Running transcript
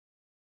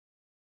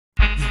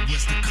Yo,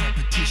 where's the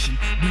competition?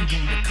 Bring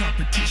on the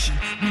competition.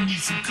 We need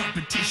some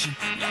competition.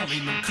 Y'all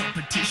ain't no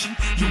competition.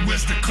 Yo,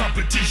 where's the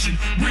competition?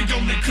 Bring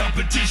on the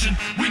competition.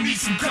 We need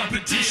some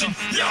competition.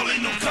 Y'all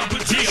ain't no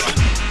competition.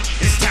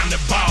 It's time to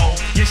ball.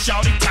 Yeah,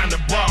 shawty, time to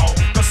brawl.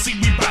 Cause see,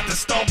 we bout to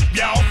stomp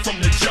y'all from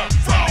the jump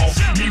raw.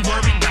 Me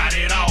worried not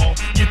at all.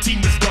 Your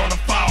team is gonna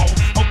fall.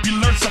 Hope you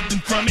learn something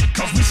from it,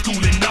 cause we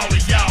schooling all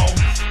of y'all.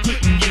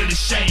 Putting you to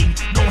shame.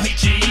 Gon'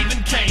 hate you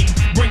even came.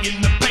 Bringing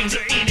the pain to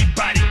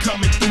anybody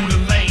coming through the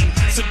lane.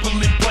 Simple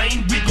and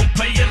plain, we gon'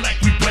 play it like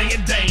we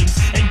playing dames.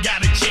 Ain't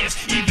got a chance,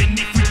 even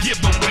if we give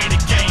away the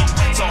game.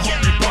 So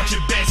hope you brought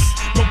your best.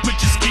 Go put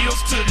your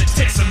skills to the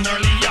test. An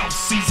early off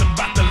season,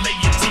 bout to lay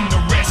your team to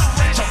rest.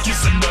 Chalk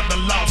is another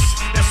loss,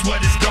 that's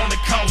what it's going.